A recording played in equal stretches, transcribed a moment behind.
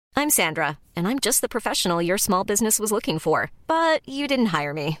I'm Sandra, and I'm just the professional your small business was looking for. But you didn't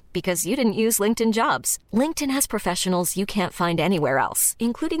hire me because you didn't use LinkedIn Jobs. LinkedIn has professionals you can't find anywhere else,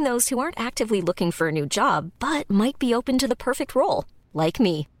 including those who aren't actively looking for a new job, but might be open to the perfect role, like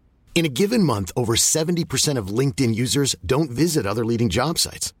me. In a given month, over 70% of LinkedIn users don't visit other leading job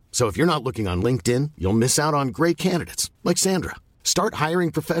sites. So if you're not looking on LinkedIn, you'll miss out on great candidates like Sandra. Start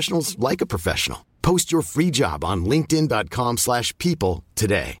hiring professionals like a professional. Post your free job on linkedin.com/people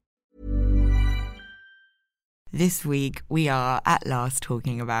today. This week, we are at last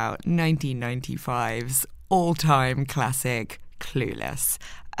talking about 1995's all-time classic, Clueless.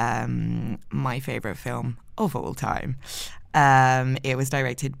 My favourite film of all time. It was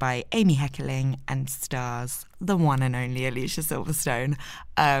directed by Amy Heckerling and stars the one and only Alicia Silverstone.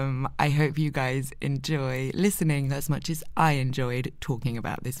 I hope you guys enjoy listening as much as I enjoyed talking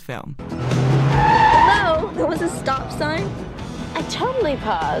about this film. Hello? There was a stop sign? I totally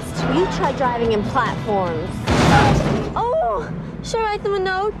paused. You try driving in platforms. Oh, should I write them a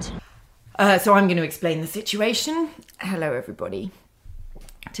note? So I'm going to explain the situation. Hello, everybody.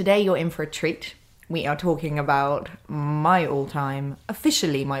 Today you're in for a treat. We are talking about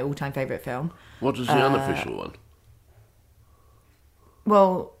officially my all-time favourite film. What is the unofficial one?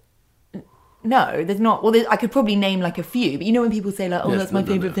 Well, no, there's not. Well, I could probably name like a few, but you know when people say like, "Oh, that's my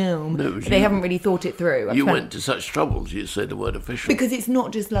favourite film," they haven't really thought it through. You went to such troubles. You say the word official because it's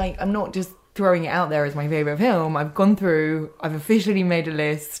not just like I'm not just throwing it out there as my favourite film. I've gone through. I've officially made a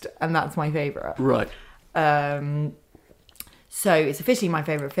list, and that's my favourite. Right. So it's officially my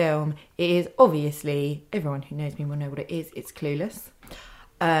favourite film. It is obviously, everyone who knows me will know what it is. It's Clueless.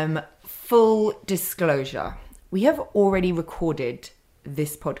 Full disclosure, we have already recorded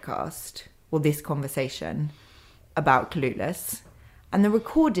this podcast, or this conversation about Clueless, and the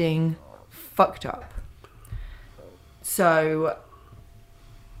recording fucked up. So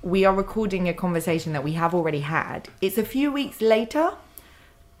we are recording a conversation that we have already had. It's a few weeks later,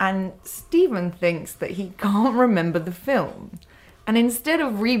 and Stephen thinks that he can't remember the film. And instead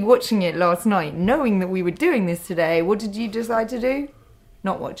of rewatching it last night, knowing that we were doing this today, what did you decide to do?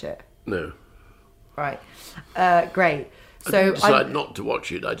 Not watch it? No. Right. Great. So I didn't decide not to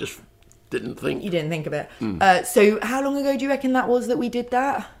watch it. I just didn't think. You didn't think of it. So how long ago do you reckon that was that we did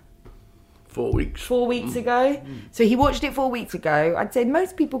that? 4 weeks. 4 weeks ago. So he watched it 4 weeks ago. I'd say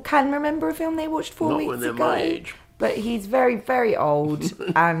most people can remember a film they watched 4 weeks ago. Not when they're my age. But he's very, very old,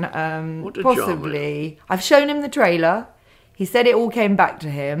 and What a possibly... I've shown him the trailer. He said it all came back to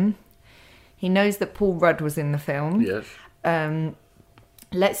him. He knows that Paul Rudd was in the film. Yes.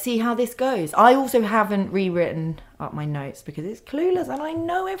 Let's see how this goes. I also haven't rewritten up my notes because it's Clueless, and I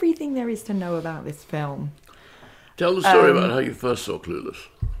know everything there is to know about this film. Tell the story about how you first saw Clueless.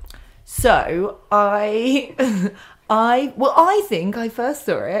 So, I think I first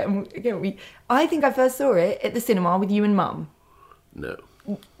saw it, and again, I think I first saw it at the cinema with you and Mum. No.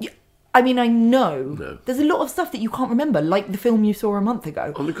 I mean, I know. No. There's a lot of stuff that you can't remember, like the film you saw a month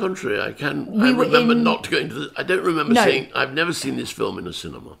ago. On the contrary, I remember not going to the... I don't remember seeing... I've never seen this film in a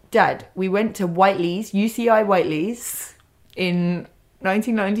cinema. Dad, we went to Whiteley's, UCI Whiteley's, in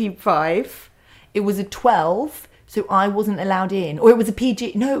 1995. It was a 12... So I wasn't allowed in. Or it was a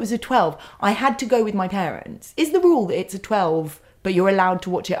PG... No, it was a 12. I had to go with my parents. Is the rule that it's a 12, but you're allowed to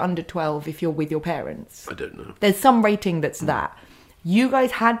watch it under 12 if you're with your parents? I don't know. There's some rating that's that. You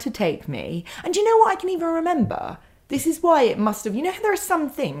guys had to take me. And do you know what I can even remember? This is why it must have... You know how there are some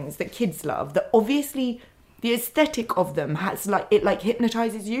things that kids love that obviously the aesthetic of them has it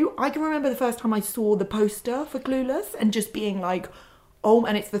hypnotizes you? I can remember the first time I saw the poster for Clueless and just being like, oh,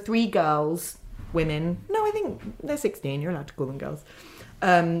 and it's the three girls... Women. No, I think they're 16. You're allowed to call them girls.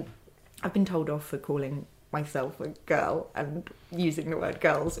 I've been told off for calling myself a girl and using the word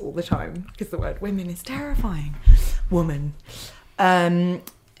girls all the time because the word women is terrifying. Woman.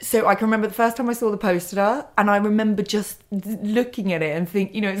 So I can remember the first time I saw the poster, and I remember just looking at it and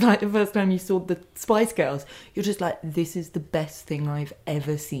think, it's like the first time you saw the Spice Girls. You're just like, this is the best thing I've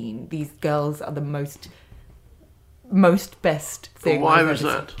ever seen. These girls are the most best thing. But why I've was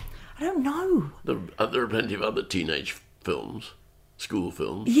ever that? seen. I don't know. There are plenty of other teenage films, school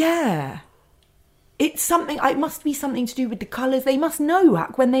films. Yeah. It's something, it must be something to do with the colours. They must know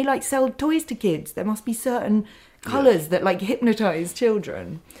when they sell toys to kids. There must be certain colours that hypnotise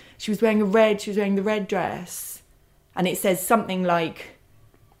children. She was wearing the red dress. And it says something like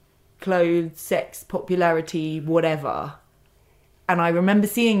clothes, sex, popularity, whatever. And I remember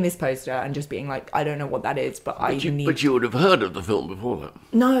seeing this poster and just being like, I don't know what that is, but But you would have heard of the film before that.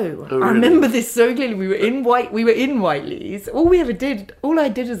 No. Oh, really? I remember this so clearly. We were in Whiteley's. All I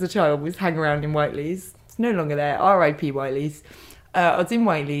did as a child was hang around in Whiteley's. It's no longer there. R.I.P. Whiteley's. I was in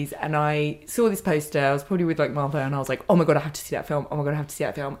Whaley's and I saw this poster. I was probably with like Martha and I was like, oh my God, I have to see that film. Oh my God, I have to see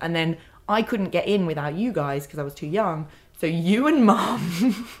that film. And then I couldn't get in without you guys because I was too young. So you and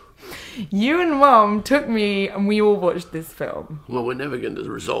Mum took me and we all watched this film. Well, we're never going to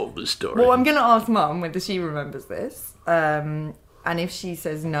resolve this story. Well, I'm going to ask Mum whether she remembers this. And if she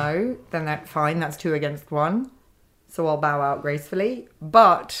says no, then that's fine. That's 2 against 1. So I'll bow out gracefully.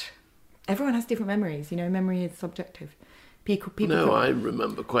 But everyone has different memories. You know, memory is subjective. People I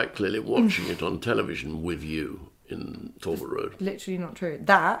remember quite clearly watching it on television with you in Talbot Road. Literally not true.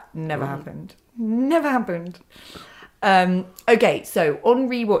 That never happened. Never happened. Okay, so on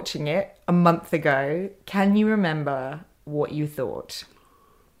rewatching it a month ago, can you remember what you thought?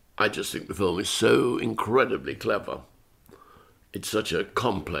 I just think the film is so incredibly clever. It's such a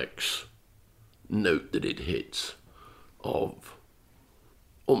complex note that it hits of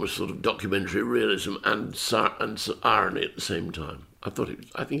almost sort of documentary realism and irony at the same time. I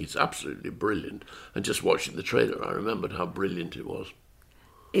think it's absolutely brilliant. And just watching the trailer, I remembered how brilliant it was.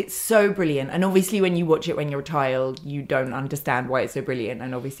 It's so brilliant. And obviously when you watch it when you're a child, you don't understand why it's so brilliant.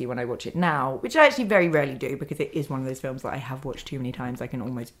 And obviously when I watch it now, which I actually very rarely do because it is one of those films that I have watched too many times, I can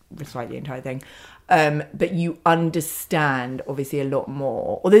almost recite the entire thing. But you understand obviously a lot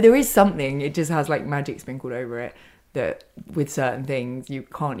more. Although there is something, it just has like magic sprinkled over it that with certain things you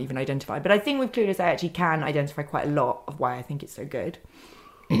can't even identify. But I think with Clueless I actually can identify quite a lot of why I think it's so good.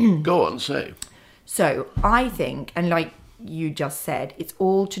 Go on, say. So I think, and like you just said, it's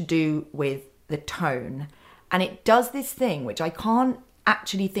all to do with the tone. And it does this thing, which I can't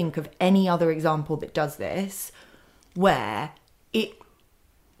actually think of any other example that does this, where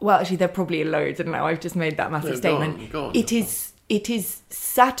well, actually there probably are loads, and now I've just made that massive statement. Go on. It is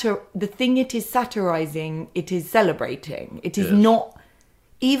the thing it is satirizing, it is celebrating. It is not,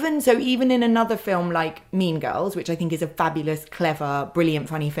 even in another film like Mean Girls, which I think is a fabulous, clever, brilliant,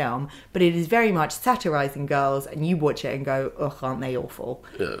 funny film, but it is very much satirizing girls, and you watch it and go, ugh, aren't they awful?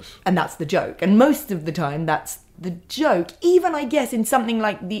 Yes. And that's the joke. And most of the time, that's the joke. Even, I guess, in something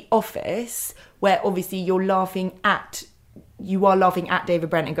like The Office, where obviously you are laughing at David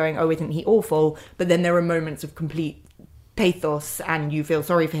Brent and going, oh, isn't he awful? But then there are moments of complete pathos and you feel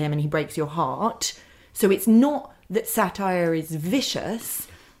sorry for him and he breaks your heart. So it's not that satire is vicious,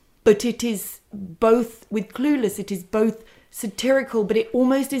 but it is both, with Clueless, it is both satirical, but it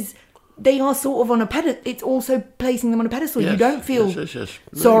almost is, they are sort of on a pedestal. It's also placing them on a pedestal. Yes, you don't feel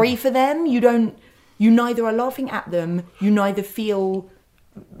sorry for them. You neither are laughing at them, you neither feel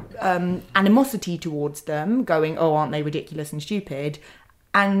animosity towards them, going, oh, aren't they ridiculous and stupid?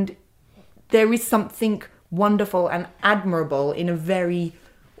 And there is something wonderful and admirable in a very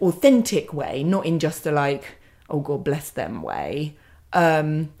authentic way, not in just a like, oh God bless them way.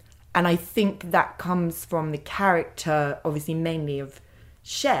 And I think that comes from the character, obviously mainly of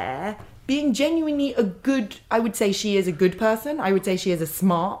Cher, being genuinely a good, I would say she is a good person. I would say she is a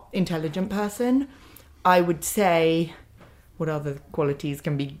smart, intelligent person. I would say, what other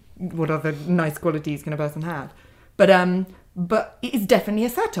nice qualities can a person have? But it is definitely a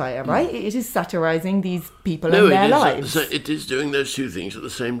satire, right? It is satirising these people and their lives. It is doing those two things at the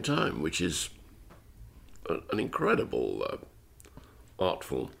same time, which is an incredible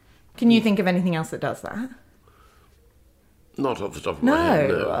artful. Can you think of anything else that does that? Not off the top of my head,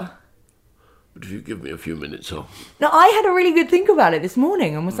 No. no. But if you give me a few minutes, I'll... No, I had a really good think about it this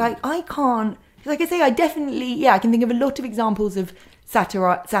morning and was like, I can't... Like I say, I definitely... Yeah, I can think of a lot of examples of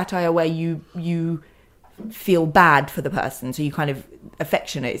satire where you feel bad for the person, so you kind of...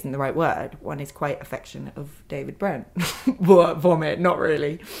 Affectionate isn't the right word. One is quite affectionate of David Brent. Vomit, not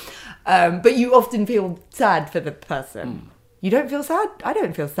really. But you often feel sad for the person. You don't feel sad? I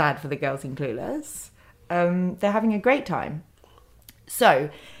don't feel sad for the girls in Clueless. They're having a great time. So,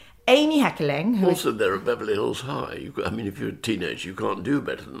 Amy Heckerling... Also, they're at Beverly Hills High. If you're a teenager, you can't do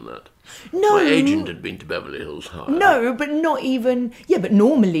better than that. No. My agent had been to Beverly Hills High. No, but not even... Yeah, but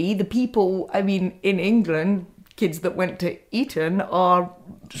normally the people, in England, kids that went to Eton are...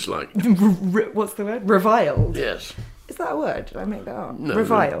 Just like... What's the word? Reviled. Yes. Is that a word? Did I make that up? No,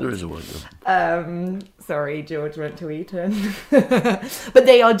 reviled. there is a word. No. Sorry, George went to Eton. But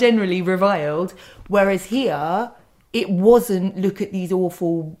they are generally reviled. Whereas here, it wasn't look at these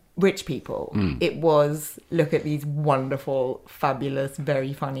awful rich people. It was look at these wonderful, fabulous,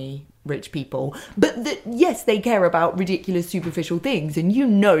 very funny rich people. But yes, they care about ridiculous, superficial things. And you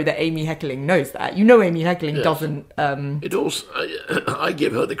know that Amy Heckerling knows that. You know Amy Heckerling doesn't... It also... I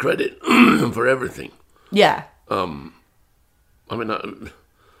give her the credit for everything. Yeah.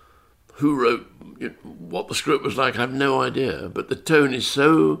 Who wrote what the script was like, I have no idea. But the tone is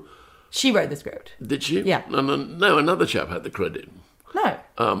so She wrote the script. Did she? Yeah. No, another chap had the credit.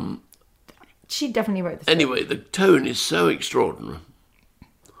 No. She definitely wrote the script. Anyway, the tone is so extraordinary.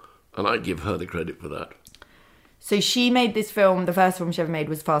 And I give her the credit for that. So she made this film, the first film she ever made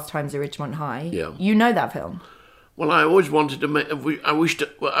was Fast Times at Ridgemont High. Yeah. You know that film? Well, I always wanted to make... I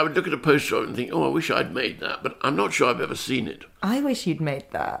would look at a poster of it and think, oh, I wish I'd made that. But I'm not sure I've ever seen it. I wish you'd made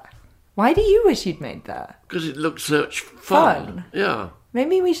that. Why do you wish you'd made that? Because it looks such fun. Yeah.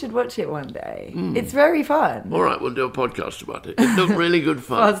 Maybe we should watch it one day. It's very fun. All right, we'll do a podcast about it. It looked really good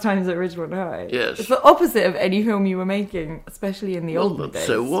fun. Fast Times at Ridgemont High. Yes. It's the opposite of any film you were making, especially in the olden days.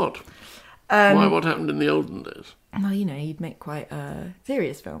 So what? Why? What happened in the olden days? Well, you'd make quite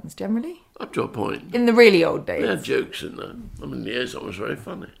serious films, generally. Up to a point. In the really old days. There are jokes in there. I mean, Liaison was very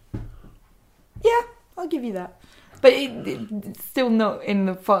funny. Yeah, I'll give you that. But it's still not in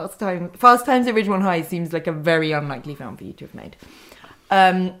the Fast Times. Fast Times at Ridgemont High seems like a very unlikely film for you to have made.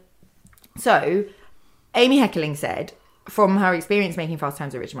 So, Amy Heckerling said, from her experience making Fast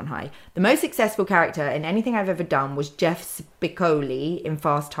Times at Ridgemont High, the most successful character in anything I've ever done was Jeff Spicoli in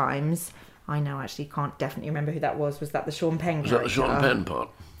Fast Times. I now actually can't definitely remember who that was. Was that the Sean Penn character? Was that the Sean Penn part?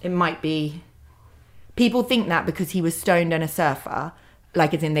 It might be. People think that because he was stoned and a surfer.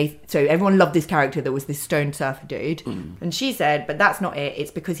 Like, as in so everyone loved this character that was this stoned surfer dude. And she said, but that's not it.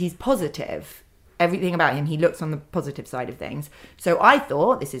 It's because he's positive. Everything about him, he looks on the positive side of things. So I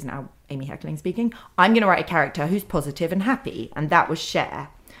thought, this is now Amy Heckerling speaking, I'm going to write a character who's positive and happy. And that was Cher.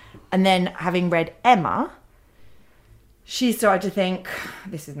 And then having read Emma, she started to think,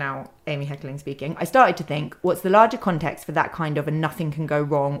 this is now Amy Heckerling speaking, I started to think, what's the larger context for that kind of a nothing can go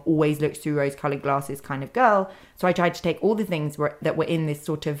wrong, always looks through rose-coloured glasses kind of girl? So I tried to take all the things that were in this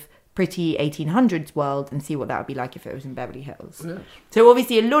sort of pretty 1800s world and see what that would be like if it was in Beverly Hills. Yes. So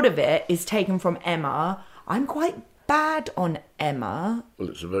obviously a lot of it is taken from Emma. I'm quite bad on Emma. Well,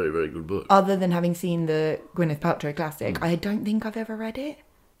 it's a very, very good book. Other than having seen the Gwyneth Paltrow classic. I don't think I've ever read it,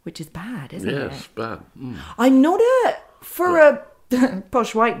 which is bad, isn't it? Yes, bad. I'm not for a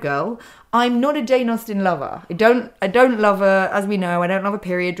posh white girl, I'm not a Jane Austen lover. I don't love her, as we know, I don't love a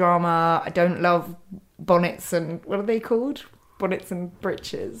period drama. I don't love bonnets and, what are they called? Bonnets and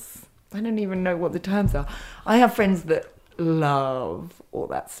breeches. I don't even know what the terms are. I have friends that love all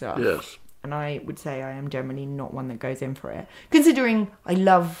that stuff. Yes. And I would say I am generally not one that goes in for it. Considering I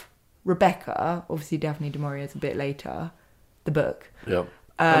love Rebecca, obviously Daphne du Maurier's a bit later, the book. Yeah.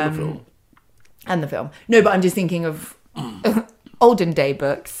 And the film. And the film. No, but I'm just thinking of olden day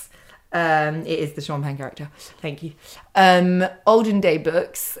books. It is the Sean Penn character. Thank you. Olden day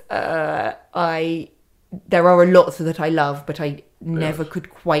books, there are a lot that I love, but I never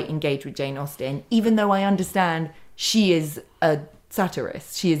could quite engage with Jane Austen, even though I understand she is a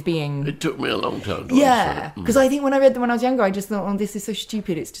satirist. She is being... It took me a long time to understand. Because I think when I read them when I was younger, I just thought, oh, this is so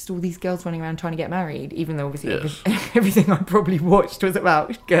stupid. It's just all these girls running around trying to get married, even though obviously everything I probably watched was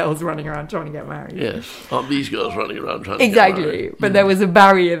about girls running around trying to get married. Yes. Aren't these girls running around trying to get married? Exactly. But there was a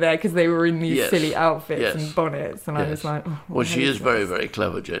barrier there because they were in these silly outfits and bonnets. And I was like... Oh, well, she is very, very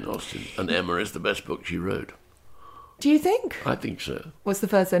clever, Jane Austen. And Emma is the best book she wrote. Do you think? I think so. What's the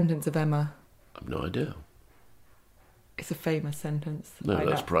first sentence of Emma? I've no idea. It's a famous sentence. No,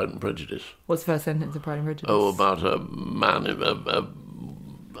 that's Pride and Prejudice. What's the first sentence of Pride and Prejudice? Oh, about a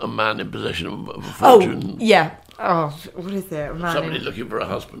man in possession of a fortune. Oh, yeah. Oh, what is it? Somebody looking for a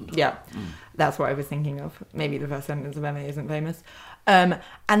husband. Yeah, that's what I was thinking of. Maybe the first sentence of Emma isn't famous. And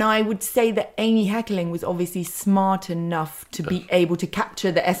I would say that Amy Heckerling was obviously smart enough to be able to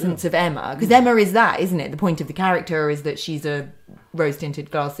capture the essence of Emma. Because Emma is that, isn't it? The point of the character is that she's a rose-tinted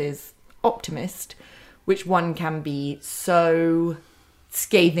glasses optimist, which one can be so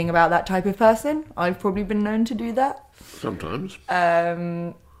scathing about that type of person. I've probably been known to do that. Sometimes.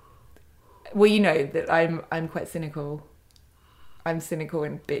 Well, you know that I'm quite cynical. I'm cynical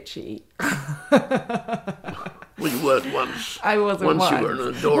and bitchy. Well, you weren't once. I wasn't once. You were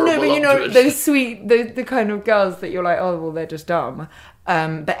an adorable No, but you know, optimist. those sweet, the kind of girls that you're like, oh, well, they're just dumb.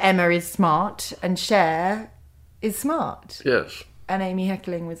 But Emma is smart and Cher is smart. Yes. And Amy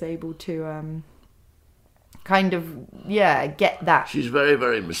Heckerling was able to kind of, get that. She's very,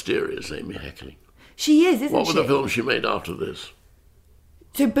 very mysterious, Amy Heckerling. She is, isn't she? What were the films she made after this?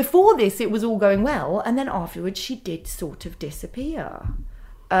 So before this, it was all going well, and then afterwards, she did sort of disappear.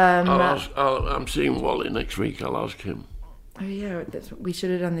 I'm seeing Wally next week. I'll ask him. Oh yeah, we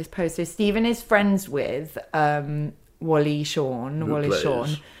should have done this post. So Stephen is friends with Wally Shawn,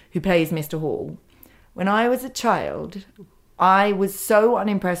 who plays Mr. Hall. When I was a child, I was so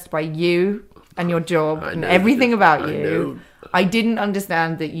unimpressed by you and your job and everything about you. I didn't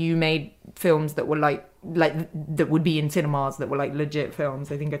understand that you made films that were like like that would be in cinemas that were like legit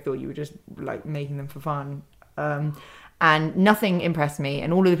films. I think I thought you were just like making them for fun. And nothing impressed me,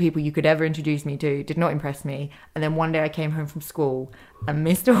 and all of the people you could ever introduce me to did not impress me. And then one day I came home from school and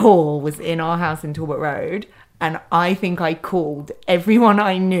Mr. Hall was in our house in Talbot Road, and I think I called everyone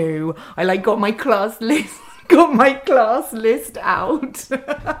I knew. I like got my class list out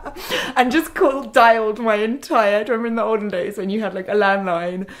and just dialed my entire, do you remember in the olden days when you had like a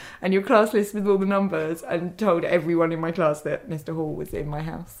landline and your class list with all the numbers, and told everyone in my class that Mr. Hall was in my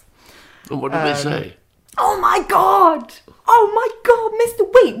house. And what did they say? Oh my God, Mr.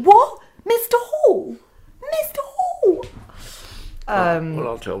 Wait, what? Mr. Hall? Well,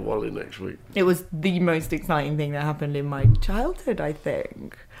 I'll tell Wally next week. It was the most exciting thing that happened in my childhood, I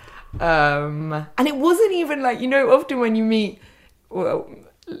think. And it wasn't even like, often when you meet,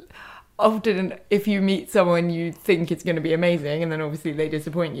 often if you meet someone you think it's going to be amazing, and then obviously they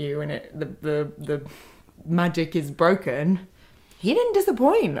disappoint you and the magic is broken. He didn't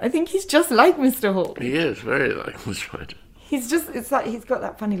disappoint. I think he's just like Mr. Hall. He is very like Mr. Hall. It's like he's got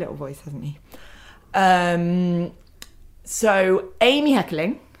that funny little voice, hasn't he? So Amy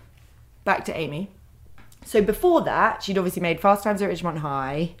Heckerling, back to Amy. So before that, she'd obviously made Fast Times at Ridgemont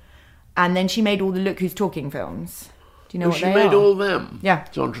High, and then she made all the Look Who's Talking films. Do you know what they are? She made all them? Yeah.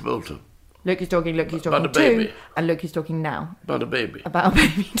 John Travolta. Look Who's Talking, Look Who's Talking About a Baby. 2, and Look Who's Talking Now. About a baby. About a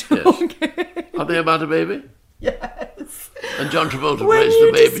baby talking. Yes. Are they about a baby? Yes. And John Travolta plays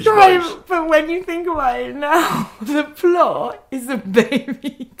the baby's voice. But when you think about it now, the plot is a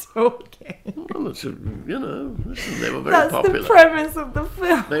baby talking. Well, listen, they were very That's popular. the premise of the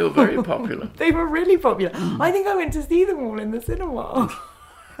film. They were very popular. They were really popular. I think I went to see them all in the cinema.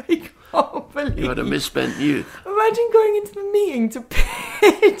 I can't believe You had a misspent youth. Imagine going into the meeting to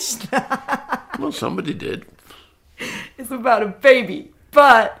pitch that. Well, somebody did. It's about a baby,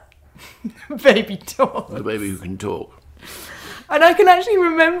 but baby talk. The baby who can talk. And I can actually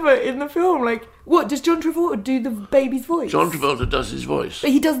remember in the film, like, what, does John Travolta do the baby's voice? John Travolta does his voice.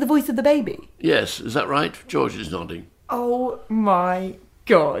 But he does the voice of the baby. Yes, is that right? George is nodding. Oh my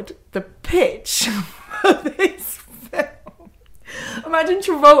God, the pitch of this film. Imagine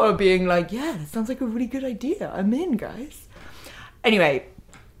Travolta being like, yeah, that sounds like a really good idea. I'm in, guys. Anyway,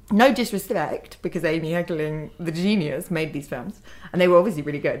 no disrespect, because Amy Heckerling, the genius, made these films. And they were obviously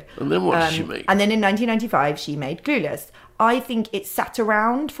really good. And then what did she make? And then in 1995, she made Clueless. I think it sat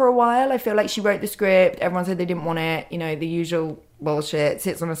around for a while. I feel like she wrote the script. Everyone said they didn't want it. The usual bullshit.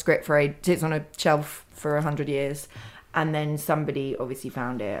 Sits on a shelf for 100 years. And then somebody obviously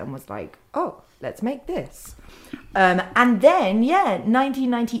found it and was like, oh, let's make this. And then,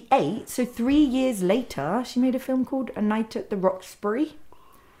 1998, so 3 years later, she made a film called A Night at the Roxbury.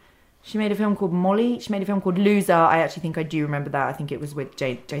 She made a film called Molly. She made a film called Loser. I actually think I do remember that. I think it was with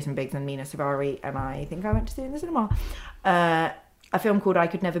Jason Biggs and Mina Savari, and I think I went to see it in the cinema. A film called I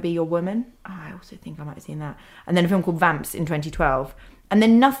Could Never Be Your Woman. I also think I might have seen that. And then a film called Vamps in 2012. And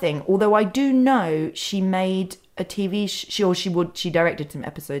then nothing, although I do know she made a TV she directed some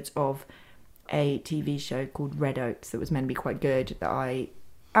episodes of a TV show called Red Oaks that was meant to be quite good, that I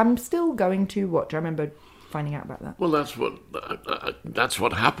am still going to watch. I remember finding out about that. Well, that's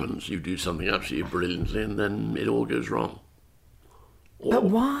what happens. You do something absolutely brilliantly, and then it all goes wrong. But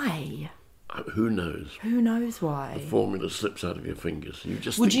why? Who knows? Who knows why? The formula slips out of your fingers.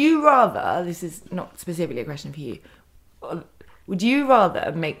 Would you rather? This is not specifically a question for you. Would you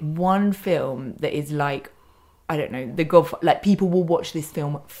rather make one film that is like, I don't know, The Godfather, like people will watch this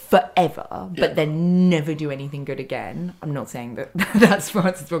film forever, but then never do anything good again? I'm not saying that that's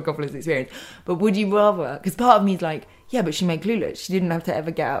Francis Ford Coppola's experience, but would you rather? Because part of me is like, yeah, but she made Clueless. She didn't have to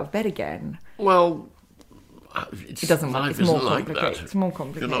ever get out of bed again. Well, it doesn't work. Life It's more isn't like complicated. that. It's more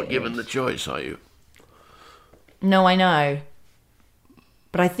complicated. You're not given the choice, are you? No, I know.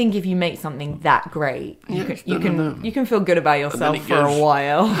 But I think if you make something that great, you can feel good about yourself for a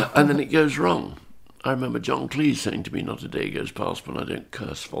while. And then it goes wrong. I remember John Cleese saying to me, not a day goes past when I don't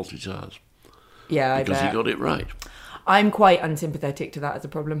curse faulty tires. Yeah, I bet. Because he got it right. I'm quite unsympathetic to that as a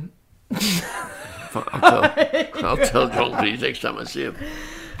problem. I'll tell John Cleese next time I see him.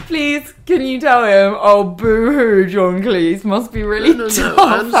 Please, can you tell him, oh, boo-hoo, John Cleese must be really tough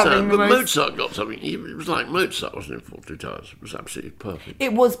I understand, but Mozart got something. It was like Mozart, wasn't it, faulty tires? It was absolutely perfect.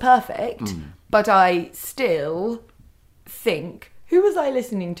 It was perfect, but I still think... Who was I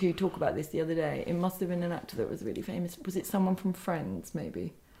listening to talk about this the other day? It must have been an actor that was really famous. Was it someone from Friends,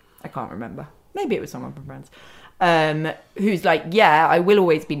 maybe? I can't remember. Maybe it was someone from Friends. who's like, yeah, I will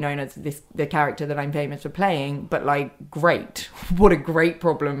always be known as the character that I'm famous for playing, but like, great. What a great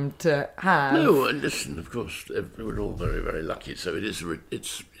problem to have. No, and listen, of course, we're all very, very lucky. So it is.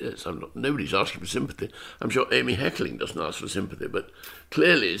 Nobody's asking for sympathy. I'm sure Amy Heckerling doesn't ask for sympathy, but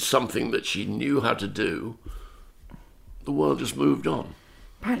clearly it's something that she knew how to do. The world just moved on.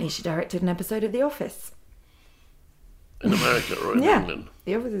 Apparently, she directed an episode of The Office. In America or in England?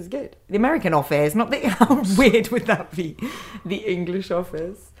 The Office is good. The American Office, not the... How weird would that be? The English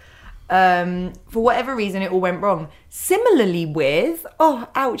Office. For whatever reason, it all went wrong. Similarly with... Oh,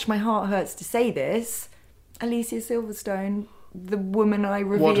 ouch, my heart hurts to say this. Alicia Silverstone, the woman I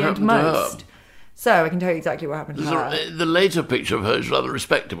revered most. So I can tell you exactly what happened to her. The later picture of her is rather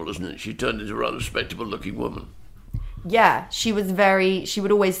respectable, isn't it? She turned into a rather respectable-looking woman. Yeah, she would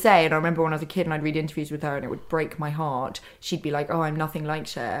always say, and I remember when I was a kid and I'd read interviews with her and it would break my heart, she'd be like, oh, I'm nothing like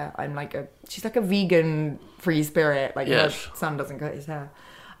Cher. She's like a vegan free spirit. Like, yes. Her son doesn't cut his hair.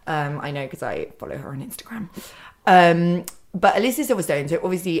 I know because I follow her on Instagram. But Alicia Silverstone, so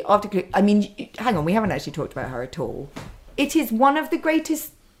obviously hang on, we haven't actually talked about her at all. It is one of the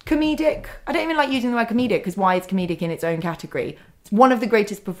greatest comedic, I don't even like using the word comedic because why is comedic in its own category? It's one of the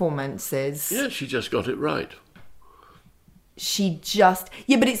greatest performances. Yeah, she just got it right.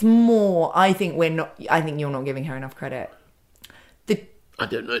 But it's more, I think you're not giving her enough credit. I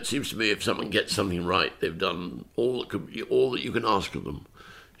don't know, it seems to me if someone gets something right, they've done all that you can ask of them.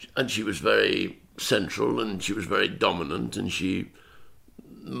 And she was very central and she was very dominant and she,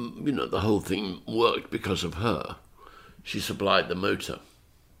 the whole thing worked because of her. She supplied the motor.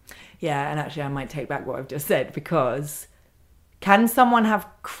 Yeah, and actually I might take back what I've just said because can someone have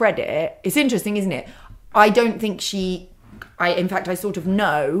credit? It's interesting, isn't it? I don't think in fact, I sort of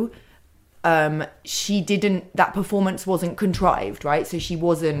know that performance wasn't contrived, right? So she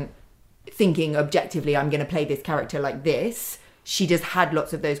wasn't thinking objectively, I'm going to play this character like this. She just had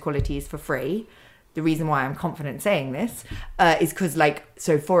lots of those qualities for free. The reason why I'm confident saying this is because,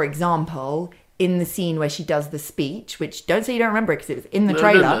 for example, in the scene where she does the speech, which don't say you don't remember it because it was in the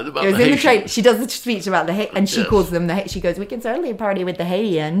trailer. It was in the trailer. She does the speech about and she calls them she goes, we can certainly party with the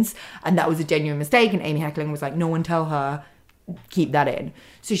Haitians. And that was a genuine mistake. And Amy Heckerling was like, no one tell her, keep that in.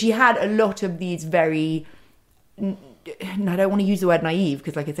 So she had a lot of these very, I don't want to use the word naive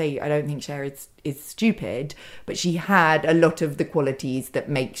because like I say, I don't think Cher is stupid, but she had a lot of the qualities that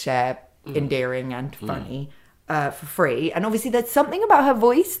make Cher endearing and funny. For free. And obviously there's something about her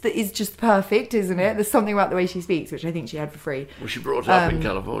voice that is just perfect, isn't it? There's something about the way she speaks, which I think she had for free. Well, she brought up in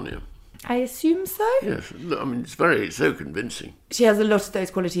California. I assume so. Yes. I mean, it's so convincing. She has a lot of those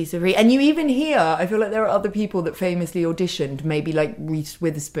qualities for free. And you even hear, I feel like there are other people that famously auditioned, maybe like Reese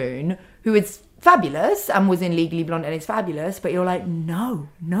Witherspoon, who is fabulous and was in Legally Blonde and is fabulous, but you're like, no,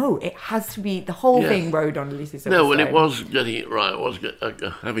 it has to be, the whole thing rode on Alicia Silverstone. No, when it was getting it right, it was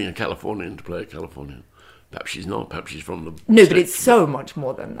having a Californian to play a Californian. Perhaps she's not. Perhaps she's from the... No, but it's so much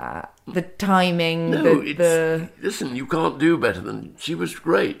more than that. The timing, Listen, you can't do better than... She was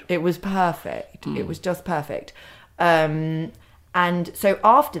great. It was perfect. It was just perfect. And so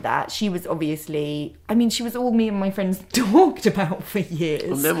after that, she was obviously... she was all me and my friends talked about for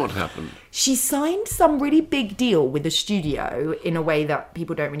years. And then what happened? She signed some really big deal with a studio in a way that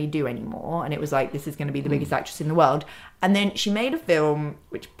people don't really do anymore. And it was like, this is going to be the biggest actress in the world. And then she made a film,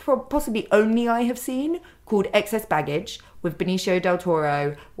 which possibly only I have seen, called Excess Baggage, with Benicio del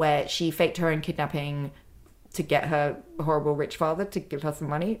Toro, where she faked her own kidnapping to get her horrible rich father to give her some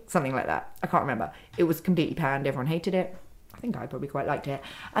money. Something like that. I can't remember. It was completely panned. Everyone hated it. I think I probably quite liked it.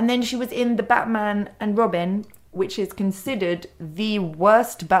 And then she was in the Batman and Robin, which is considered the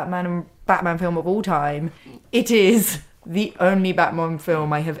worst Batman film of all time. It is the only Batman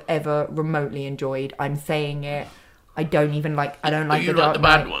film I have ever remotely enjoyed. I'm saying it. I don't like the Dark Knight.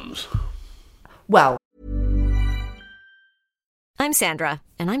 Bad ones? Well. I'm Sandra,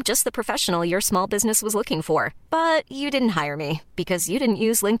 and I'm just the professional your small business was looking for. But you didn't hire me because you didn't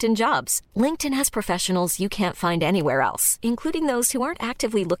use LinkedIn Jobs. LinkedIn has professionals you can't find anywhere else, including those who aren't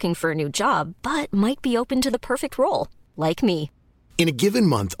actively looking for a new job, but might be open to the perfect role, like me. In a given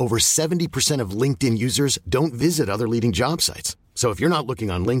month, over 70% of LinkedIn users don't visit other leading job sites. So if you're not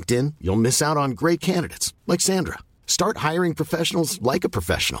looking on LinkedIn, you'll miss out on great candidates like Sandra. Start hiring professionals like a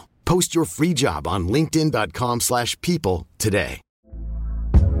professional. Post your free job on linkedin.com/people today.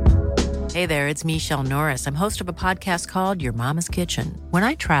 Hey there, it's Michelle Norris. I'm host of a podcast called Your Mama's Kitchen. When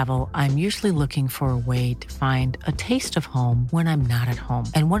I travel, I'm usually looking for a way to find a taste of home when I'm not at home.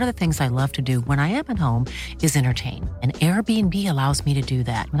 And one of the things I love to do when I am at home is entertain. And Airbnb allows me to do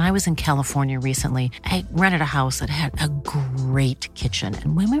that. When I was in California recently, I rented a house that had a great kitchen.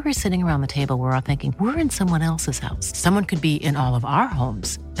 And when we were sitting around the table, we were all thinking, we're in someone else's house. Someone could be in all of our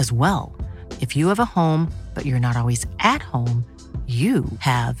homes as well. If you have a home, but you're not always at home, you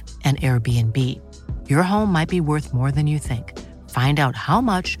have an Airbnb. Your home might be worth more than you think. Find out how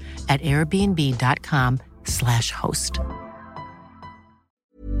much at airbnb.com/host.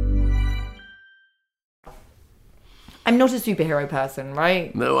 I'm not a superhero person,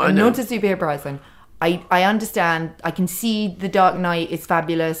 right? No, I'm know. not a superhero person. I understand. I can see The Dark Knight is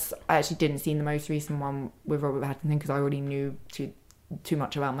fabulous. I actually didn't see the most recent one with Robert Pattinson because I already knew too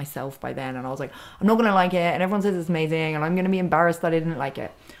much about myself by then, and I was like, I'm not gonna like it, and everyone says it's amazing, and I'm gonna be embarrassed that I didn't like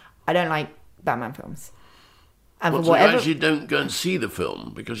it. I don't like Batman films, and Well, for so whatever. you actually don't go and see the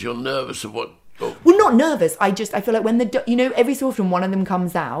film because you're nervous of what. Oh, Well, not nervous. I feel like when every so often one of them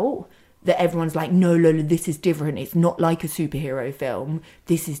comes out that everyone's like, no, Lola, this is different. It's not like a superhero film.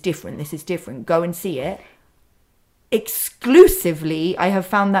 This is different. This is different. Go and see it. Exclusively, I have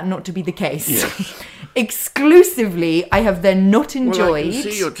found that not to be the case. Yes. Exclusively, I have then not enjoyed. Well, I can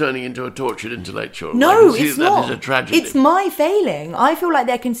see you're turning into a tortured intellectual. No, I can see it's that not. is a tragedy. It's my failing. I feel like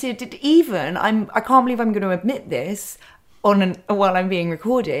they're considered even. I can't believe I'm going to admit this while I'm being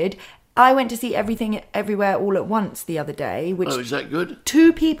recorded. I went to see Everything Everywhere All at Once the other day, which Oh, is that good?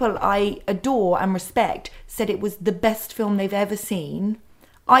 two people I adore and respect said it was the best film they've ever seen.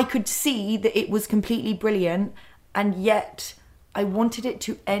 I could see that it was completely brilliant, and yet I wanted it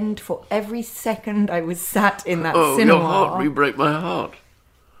to end for every second I was sat in that cinema. Your heart, you break my heart.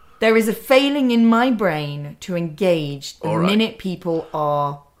 There is a failing in my brain to engage the All right. minute people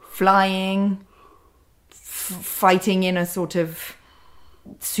are flying, fighting in a sort of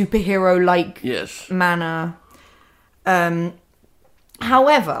superhero-like Yes. manner. However,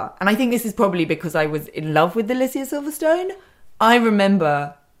 and I think this is probably because I was in love with Alicia Silverstone, I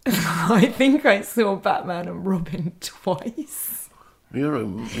remember, I think I saw Batman and Robin twice. You're a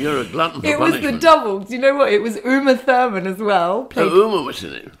glutton for It was punishment. the double. Do you know what? It was Uma Thurman as well. Uma was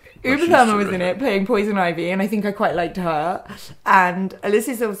in it. Uma Thurman was in it, playing Poison Ivy, and I think I quite liked her. And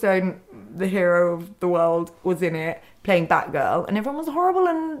Alicia Silverstone, the hero of the world, was in it, playing Batgirl, and everyone was horrible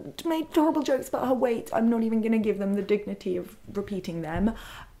and made horrible jokes about her weight. I'm not even going to give them the dignity of repeating them.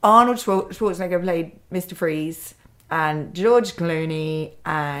 Arnold Schwarzenegger played Mr. Freeze, and George Clooney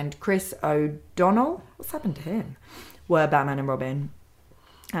and Chris O'Donnell, what's happened to him, were Batman and Robin.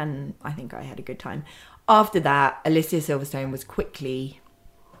 And I think I had a good time. After that, Alicia Silverstone was quickly,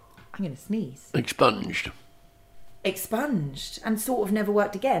 I'm going to sneeze, Expunged and sort of never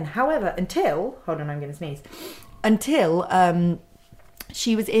worked again. However, until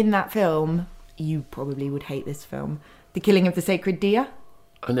she was in that film, you probably would hate this film, The Killing of the Sacred Deer.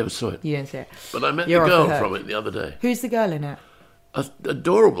 I never saw it. You didn't see it. But I met You're the off girl the hook. from it the other day. Who's the girl in it? An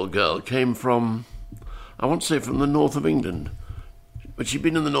adorable girl came from, I want to say from the north of England. But she'd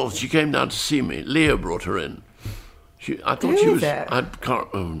been in the north. She came down to see me. Leo brought her in. I thought Who she is was. it? I can't.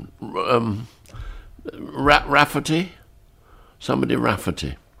 Rafferty, somebody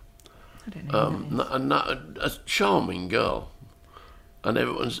Rafferty. I don't know. A charming girl.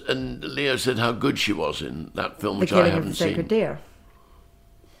 And Leo said how good she was in that film, The which I Killing of haven't the Sacred seen. Deer.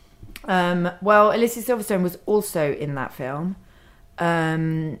 Well, Alicia Silverstone was also in that film,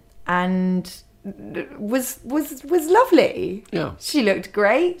 and was lovely. Yeah. She looked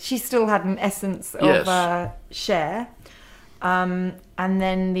great. She still had an essence of Yes. Cher. And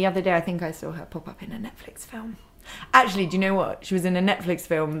then the other day, I think I saw her pop up in a Netflix film. Actually, do you know what? She was in a Netflix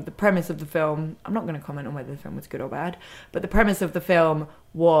film. The premise of the film, I'm not going to comment on whether the film was good or bad, but the premise of the film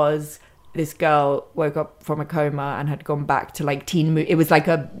was this girl woke up from a coma and had gone back to like it was like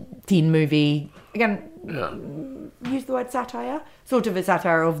a teen movie. Again, use the word satire, sort of a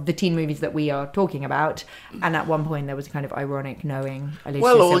satire of the teen movies that we are talking about. And at one point there was a kind of ironic knowing Alicia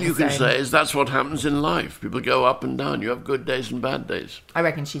Well, all you can Silverstone. say is that's what happens in life. People go up and down. You have good days and bad days. I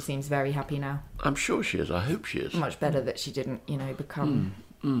reckon she seems very happy now. I'm sure she is. I hope she is. Much better that she didn't, become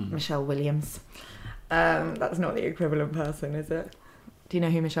Michelle Williams. That's not the equivalent person, is it? Do you know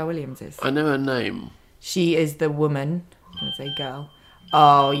who Michelle Williams is? I know her name. She is the woman. I was going to say girl.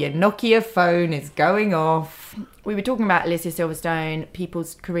 Oh, your Nokia phone is going off. We were talking about Alicia Silverstone,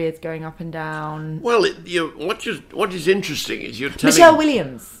 people's careers going up and down. Well, what is interesting is you're telling... Michelle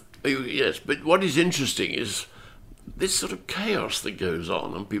Williams. Yes, but what is interesting is this sort of chaos that goes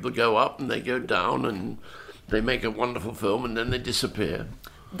on, and people go up and they go down and they make a wonderful film and then they disappear.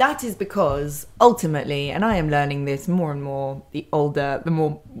 that is because ultimately, and I am learning this more and more, the older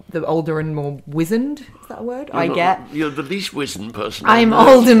and more wizened, is that a word? You're the least wizened person. I'm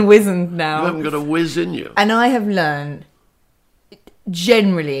old and wizened now. You haven't got a whiz in you. And I have learned,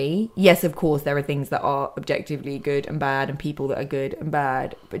 generally, yes, of course, there are things that are objectively good and bad and people that are good and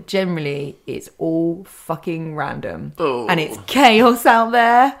bad, but generally, it's all fucking random. Oh. And it's chaos out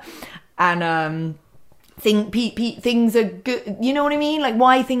there. And, things are good, you know what I mean? Like,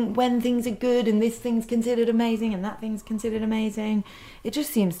 when things are good and this thing's considered amazing and that thing's considered amazing, it just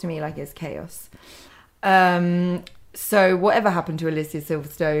seems to me like it's chaos. So whatever happened to Alicia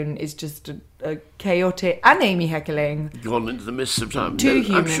Silverstone is just a chaotic, and Amy Heckerling. Gone into the mists of time. Two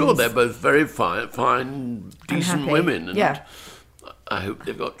humans. I'm sure they're both very fine, decent women. And yeah. I hope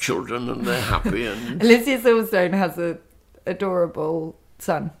they've got children and they're happy. And Alicia Silverstone has a adorable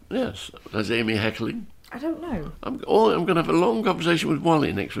son. Yes. Has Amy Heckerling? I don't know. I'm going to have a long conversation with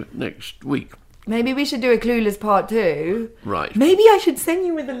Wally next week. Maybe we should do a Clueless part 2. Right. Maybe I should send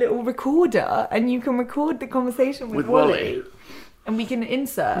you with a little recorder and you can record the conversation with Wally. And we can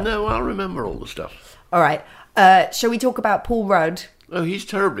insert. No, I'll remember all the stuff. All right. Shall we talk about Paul Rudd? Oh, he's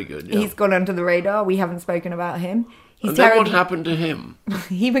terribly good. Yeah. He's gone under the radar. We haven't spoken about him. And then what happened to him?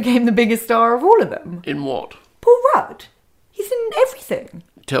 He became the biggest star of all of them. In what? Paul Rudd. He's in everything.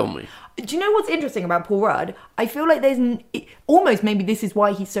 Tell me. Do you know what's interesting about Paul Rudd? I feel like almost maybe this is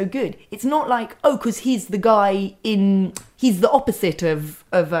why he's so good. It's not like, because he's the guy he's the opposite of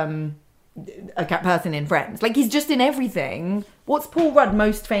a person in Friends. Like, he's just in everything. What's Paul Rudd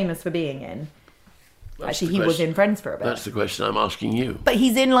most famous for being in? Actually, he was in Friends for a bit. That's the question I'm asking you. But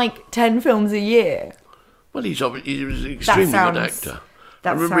he's in like 10 films a year. Well, he was an extremely good actor.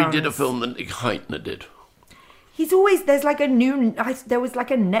 I remember he did a film that Nick Heitner did. He's always, there was like a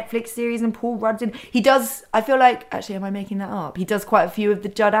Netflix series and Paul Rudd's in. He does, I feel like, actually, am I making that up? He does quite a few of the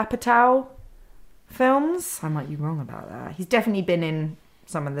Judd Apatow films. I might be wrong about that. He's definitely been in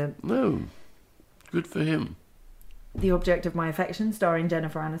some of the... No, good for him. The Object of My Affection, starring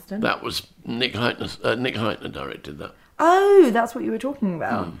Jennifer Aniston. That was Nick Heitner. Nick Heitner directed that. Oh, that's what you were talking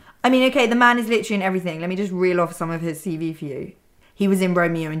about. I mean, okay, the man is literally in everything. Let me just reel off some of his CV for you. He was in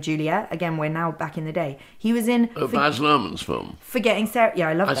Romeo and Juliet. Again, we're now back in the day. He was in... Baz Luhrmann's film. Forgetting Sarah... Yeah,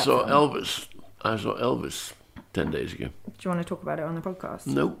 I love that film. I saw Elvis 10 days ago. Do you want to talk about it on the podcast?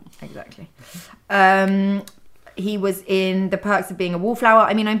 No. Exactly. He was in The Perks of Being a Wallflower.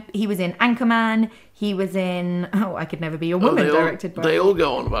 I mean, he was in Anchorman. He was in... Oh, I Could Never Be Your Woman, directed by... They all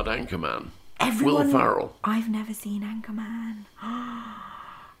go on about Anchorman. Will Ferrell. I've never seen Anchorman.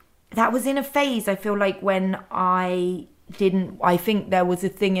 That was in a phase, I feel like, when I think there was a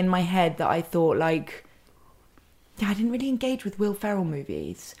thing in my head that I thought, like... Yeah, I didn't really engage with Will Ferrell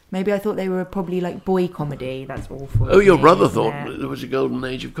movies. Maybe I thought they were probably like boy comedy. That's awful. Oh, your brother thought there was a golden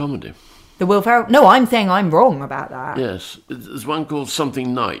age of comedy. The Will Ferrell... No, I'm saying I'm wrong about that. Yes. There's one called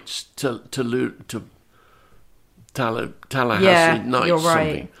Something Nights. Tallahassee Nights. You're right.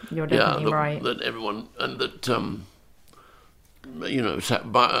 Something. You're definitely right. That everyone... And that,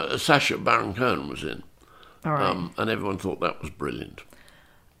 Sacha Baron Cohen was in. All right. And everyone thought that was brilliant.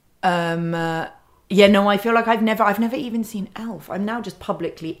 Yeah, no, I feel like I've never even seen Elf. I'm now just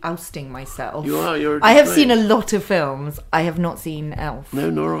publicly ousting myself. You are. I have seen a lot of films. I have not seen Elf. No,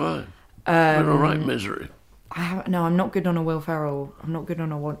 nor have I. We're all right, misery. I'm not good on a Will Ferrell. I'm not good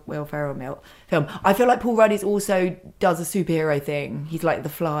on a Will Ferrell film. I feel like Paul Rudd does a superhero thing. He's like the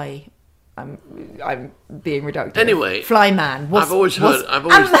Fly. I'm being reductive. Anyway, Flyman.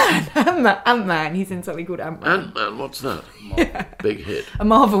 Ant-Man. He's in something called Ant-Man. Ant-Man, what's that? Yeah. Big hit. A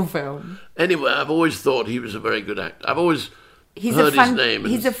Marvel film. Anyway, I've always thought he was a very good actor. I've always heard his name.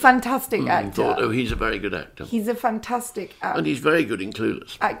 He's a fantastic actor. Thought, he's a very good actor. He's a fantastic actor. And he's very good in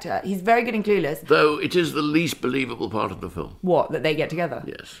Clueless. He's very good in Clueless. Though it is the least believable part of the film. What? That they get together?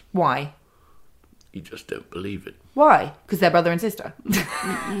 Yes. Why? You just don't believe it. Why? Because they're brother and sister?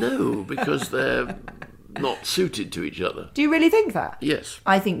 No, because they're not suited to each other. Do you really think that? Yes.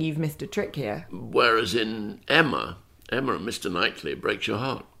 I think you've missed a trick here. Whereas in Emma and Mr. Knightley, it breaks your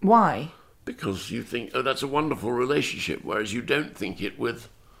heart. Why? Because you think, that's a wonderful relationship, whereas you don't think it with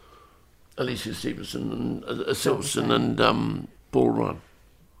Alicia Silverstone and Paul Rudd.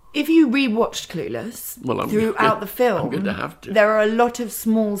 If you rewatched Clueless throughout the film, I'm going to have to. There are a lot of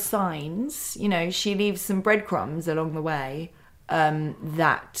small signs. You know, she leaves some breadcrumbs along the way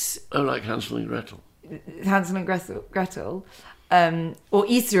that... Oh, like Hansel and Gretel. Hansel and Gretel. Or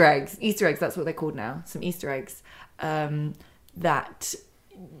Easter eggs. Easter eggs, that's what they're called now. Some Easter eggs that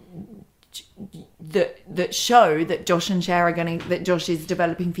show that Josh and Cher that Josh is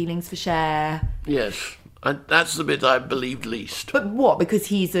developing feelings for Cher. Yes. That's the bit I believed least. But what? Because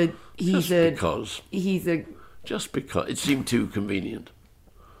Just because. It seemed too convenient.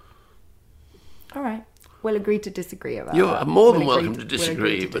 All right. We'll agree to disagree about You that. are more than We'll welcome agree to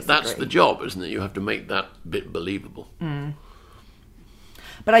disagree, but that's the job, isn't it? You have to make that bit believable.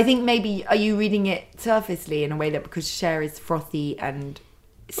 But I think maybe, are you reading it surfacely in a way that because Cher is frothy and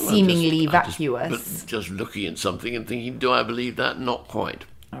seemingly vacuous? Just looking at something and thinking, do I believe that? Not quite.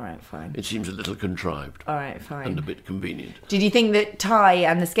 All right, fine. It seems a little contrived. All right, fine. And a bit convenient. Did you think that Ty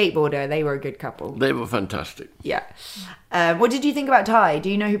and the skateboarder, they were a good couple? They were fantastic. Yeah. What did you think about Ty? Do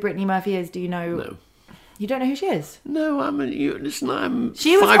you know who Brittany Murphy is? Do you know... No. You don't know who she is? No, I'm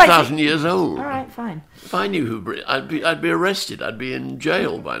 5,000 years old. All right, fine. If I knew who I'd be arrested. I'd be in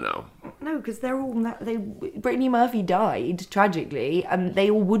jail by now. No, because Brittany Murphy died tragically, and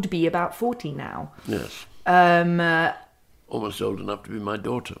they all would be about 40 now. Yes. Almost old enough to be my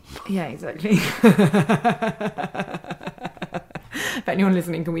daughter. Yeah, exactly. If anyone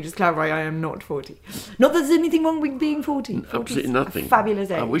listening, can we just clarify? I am not 40. Not that there's anything wrong with being 40. Absolutely nothing. Fabulous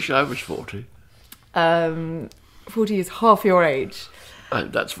age. I wish I was 40. 40 is half your age.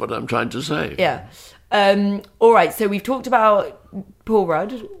 That's what I'm trying to say. Yeah. All right, so we've talked about Paul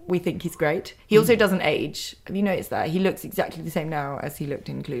Rudd. We think he's great. He also doesn't age. Have you noticed that? He looks exactly the same now as he looked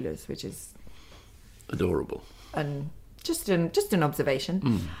in Clueless, which is... adorable. And just an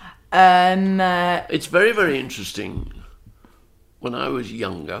observation. It's very, very interesting. When I was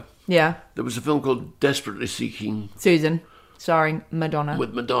younger, there was a film called Desperately Seeking Susan, starring Madonna.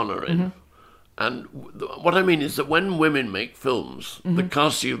 With Madonna in. And what I mean is that when women make films, the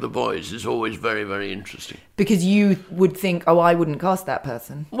casting of the boys is always very, very interesting. Because you would think, oh, I wouldn't cast that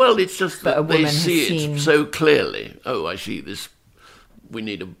person. Well, it's just that they see seen... it so clearly. Oh, I see this. We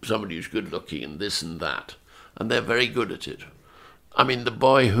need somebody who's good looking and this and that. And they're very good at it. I mean, the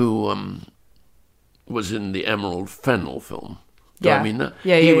boy who was in the Emerald Fennell film. Do I mean that?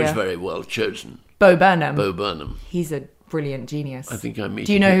 Yeah, he was very well chosen. Bo Burnham. Bo Burnham. He's a brilliant genius. I think I'm meeting him.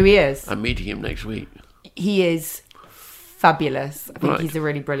 Do you know who he is? I'm meeting him next week. He is fabulous. I think he's a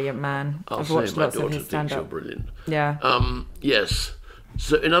really brilliant man. I've watched lots of his stand-up. You're brilliant. Yeah. Yes.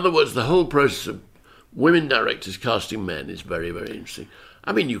 So, in other words, the whole process of women directors casting men is very, very interesting.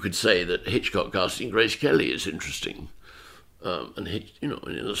 I mean, you could say that Hitchcock casting Grace Kelly is interesting, and in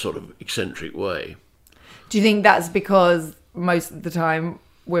a sort of eccentric way. Do you think that's because most of the time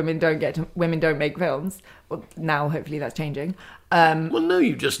women don't make films? Well, now hopefully that's changing. Well, no,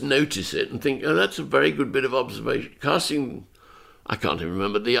 you just notice it and think, oh, that's a very good bit of observation. Casting, I can't even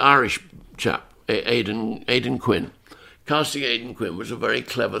remember, the Irish chap, Aidan Quinn. Casting Aidan Quinn was a very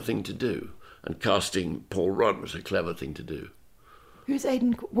clever thing to do, and casting Paul Rudd was a clever thing to do. Who's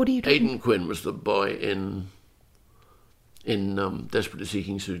Aidan? What are you talking? Aidan Quinn was the boy in Desperately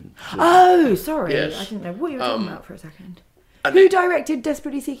Seeking Susan. Oh, sorry. Yes. I didn't know what you were talking about for a second. And Who directed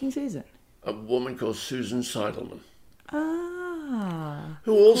Desperately Seeking Susan? A woman called Susan Seidelman. Ah.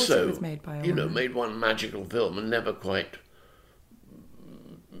 Who also, was made by a woman. made one magical film and never quite...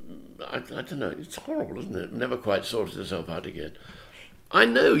 I don't know, it's horrible, isn't it? Never quite sorted herself out again. I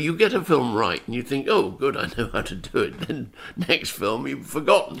know, you get a film right and you think, oh, good, I know how to do it. Then next film, you've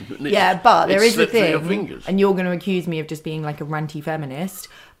forgotten. Yeah, but there is a thing, fingers. And you're going to accuse me of just being like a ranty feminist,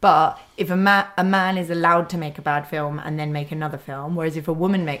 but if a man is allowed to make a bad film and then make another film, whereas if a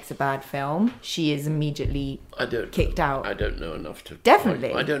woman makes a bad film, she is immediately kicked out. I don't know enough to...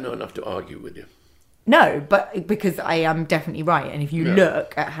 Definitely. I don't know enough to argue with you. No, but because I am definitely right. And if you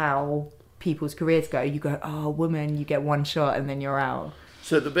look at how people's careers go, you go, oh, woman, you get one shot and then you're out.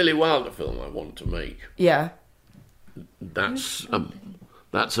 So the Billy Wilder film I want to make... Yeah. That's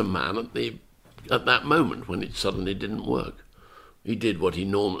a man at that moment when it suddenly didn't work. He did what he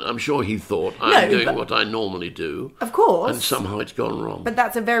normally... I'm sure he thought, I'm doing what I normally do. Of course. And somehow it's gone wrong. But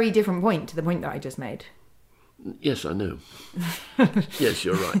that's a very different point to the point that I just made. Yes, I know. Yes,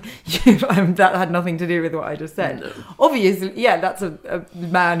 you're right. That had nothing to do with what I just said. No. Obviously, that's a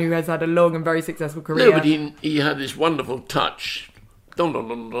man who has had a long and very successful career. No, but he had this wonderful touch. Dun, dun,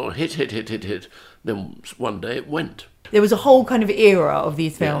 dun, dun, hit. Then one day it went. There was a whole kind of era of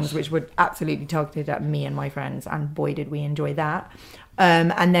these films which were absolutely targeted at me and my friends, and boy did we enjoy that.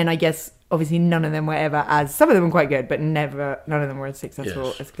 And then I guess obviously none of them were ever some of them were quite good, but none of them were as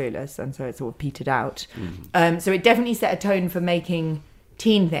successful as Clueless, and so it sort of petered out. So it definitely set a tone for making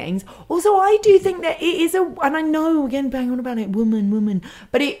teen things. Also, I do think that it is and I know again bang on about it, woman,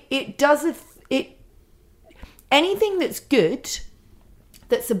 but it does anything that's good,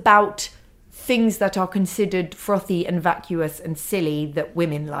 that's about things that are considered frothy and vacuous and silly that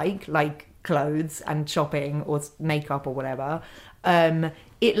women like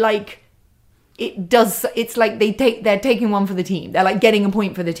it it does. It's like they're taking one for the team. They're like getting a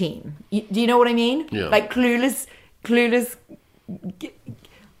point for the team. Do you know what I mean? Yeah. Like Clueless.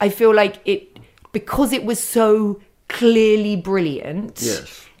 I feel like it, because it was so clearly brilliant.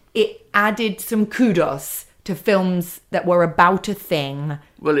 Yes. It added some kudos to films that were about a thing.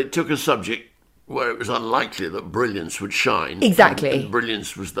 Well, it took a subject where it was unlikely that brilliance would shine. Exactly. And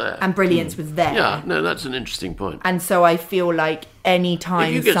brilliance was there. And brilliance was there. Yeah, no, that's an interesting point. And so I feel like any time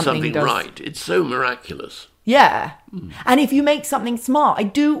if you get something does... right, it's so miraculous. Yeah. And if you make something smart, I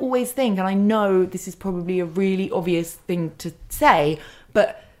do always think, and I know this is probably a really obvious thing to say,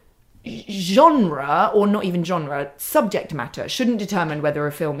 but genre, or not even genre, subject matter shouldn't determine whether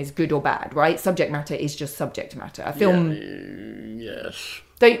a film is good or bad, right? Subject matter is just subject matter. A film... Yes.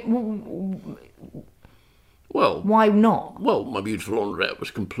 Well... Why not? Well, My Beautiful Laundrette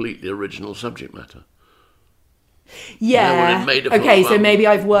was completely original subject matter. Yeah. When it made a Okay, film so maybe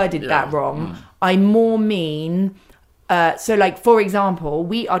I've worded that wrong. I more mean... so, like, for example,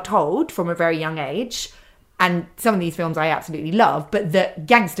 we are told from a very young age, and some of these films I absolutely love, but that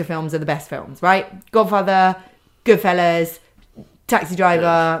gangster films are the best films, right? Godfather, Goodfellas, Taxi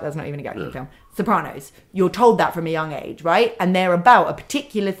Driver, that's not even a gangster film, Sopranos. You're told that from a young age, right? And they're about a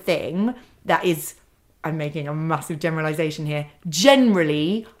particular thing that is, I'm making a massive generalization here,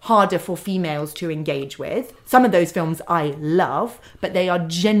 generally harder for females to engage with. Some of those films I love, but they are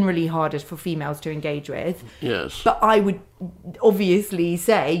generally harder for females to engage with. Yes. But I would obviously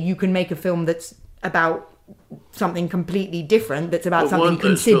say you can make a film that's about something completely different, that's about something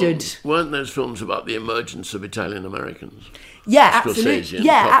considered... Weren't those films about the emergence of Italian Americans? Yeah, Scorsese absolutely. and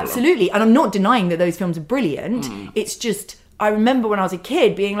Yeah, Coppola. absolutely. And I'm not denying that those films are brilliant. It's just... I remember when I was a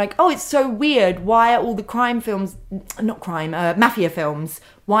kid being like, oh, it's so weird. Why are all the mafia films,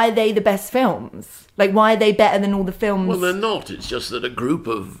 why are they the best films? Like, why are they better than all the films? Well, they're not. It's just that a group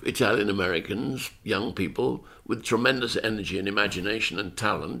of Italian Americans, young people with tremendous energy and imagination and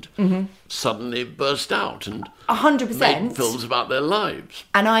talent, suddenly burst out and 100%. made films about their lives.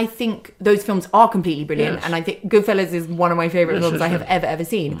 And I think those films are completely brilliant. Yes. And I think Goodfellas is one of my favourite films I have ever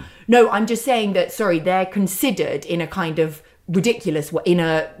seen. No, I'm just saying that, they're considered in a kind of ridiculous way,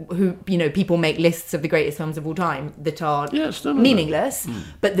 people make lists of the greatest films of all time that are meaningless,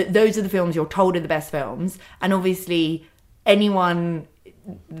 but that those are the films you're told are the best films. And obviously anyone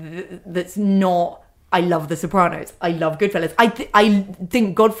that's not... I love The Sopranos. I love Goodfellas. I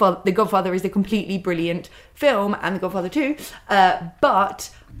think The Godfather is a completely brilliant film, and The Godfather 2. But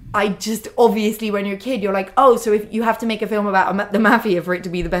I just, obviously, when you're a kid, you're like, oh, so if you have to make a film about the mafia for it to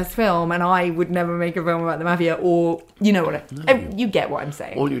be the best film, and I would never make a film about the mafia, or, you know what, you get what I'm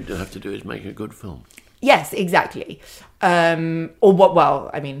saying. All you have to do is make a good film. Yes, exactly. Or what, well,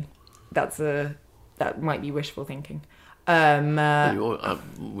 I mean, that might be wishful thinking.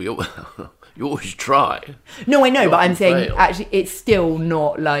 You always try. No, I know, but I'm saying, fail. actually, it's still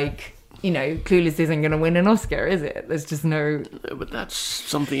not like... Clueless isn't going to win an Oscar, is it? There's just no... No, but that's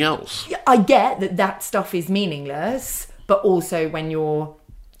something else. I get that stuff is meaningless, but also when you're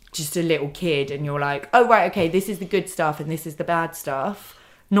just a little kid and you're like, oh, right, okay, this is the good stuff and this is the bad stuff.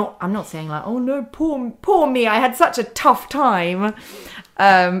 I'm not saying like, oh no, poor me, I had such a tough time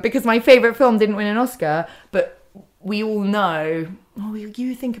because my favourite film didn't win an Oscar, but we all know... Oh,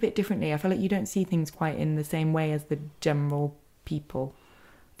 you think a bit differently. I feel like you don't see things quite in the same way as the general people.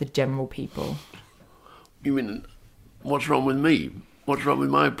 You mean, what's wrong with me? What's wrong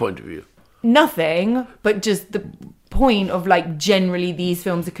with my point of view? Nothing, but just the point of like generally these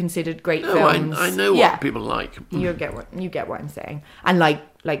films are considered great films. I know what people like. You get what I'm saying. And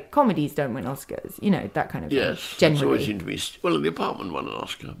like comedies don't win Oscars, that kind of yes, thing. Generally, always seemed to be. Well, The Apartment won an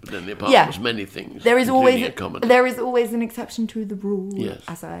Oscar, but then The Apartment was many things. There is always a comedy. there is always an exception to the rule, yes.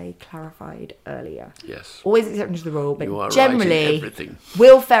 as I clarified earlier. Yes, always an exception to the rule, but you are generally, right in everything.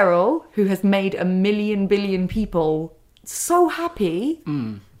 Will Ferrell, who has made 1 billion people so happy,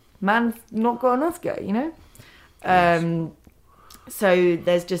 man's not got an Oscar, Yes. So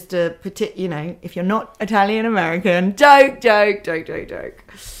there's just a particular, if you're not Italian American, joke.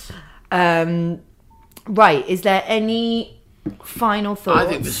 Right, is there any final thoughts? I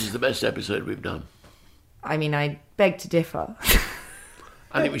think this is the best episode we've done. I mean, I beg to differ.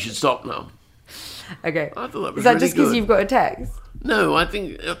 I think we should stop now. Okay. I thought that was Is that really just because good. you've got a text? No, I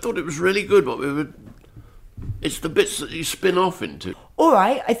thought it was really good what we were... It's the bits that you spin off into. All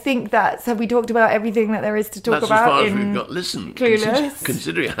right, I think have we talked about everything that there is to talk about? That's as far as in we've got. Listen, Clueless?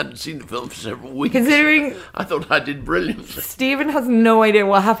 considering I hadn't seen the film for several weeks. Considering... I thought I did brilliantly. Stephen has no idea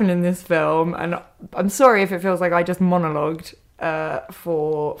what happened in this film, and I'm sorry if it feels like I just monologued.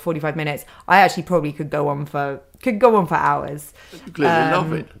 for 45 minutes. I actually probably could go on for hours. You clearly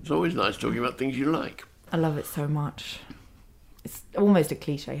love it. It's always nice talking about things you like. I love it so much. It's almost a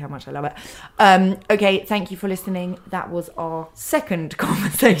cliche how much I love it. Okay, thank you for listening. That was our second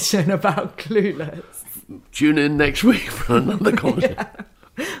conversation about Clueless. Tune in next week for another conversation.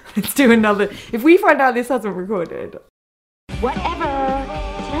 Yeah. Let's do another. If we find out this hasn't recorded. Whatever.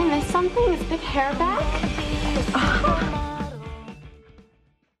 Did I miss something? Is Big Hair back?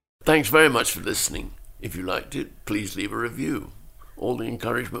 Thanks very much for listening. If you liked it, please leave a review. All the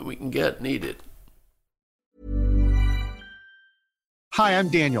encouragement we can get, need it. Hi, I'm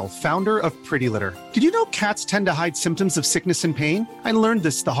Daniel, founder of Pretty Litter. Did you know cats tend to hide symptoms of sickness and pain? I learned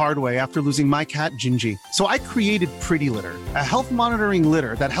this the hard way after losing my cat, Gingy. So I created Pretty Litter, a health monitoring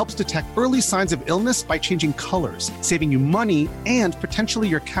litter that helps detect early signs of illness by changing colors, saving you money and potentially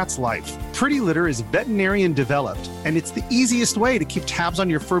your cat's life. Pretty Litter is veterinarian developed, and it's the easiest way to keep tabs on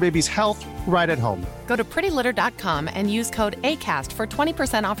your fur baby's health right at home. Go to prettylitter.com and use code ACAST for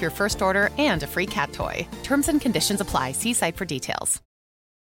 20% off your first order and a free cat toy. Terms and conditions apply. See site for details.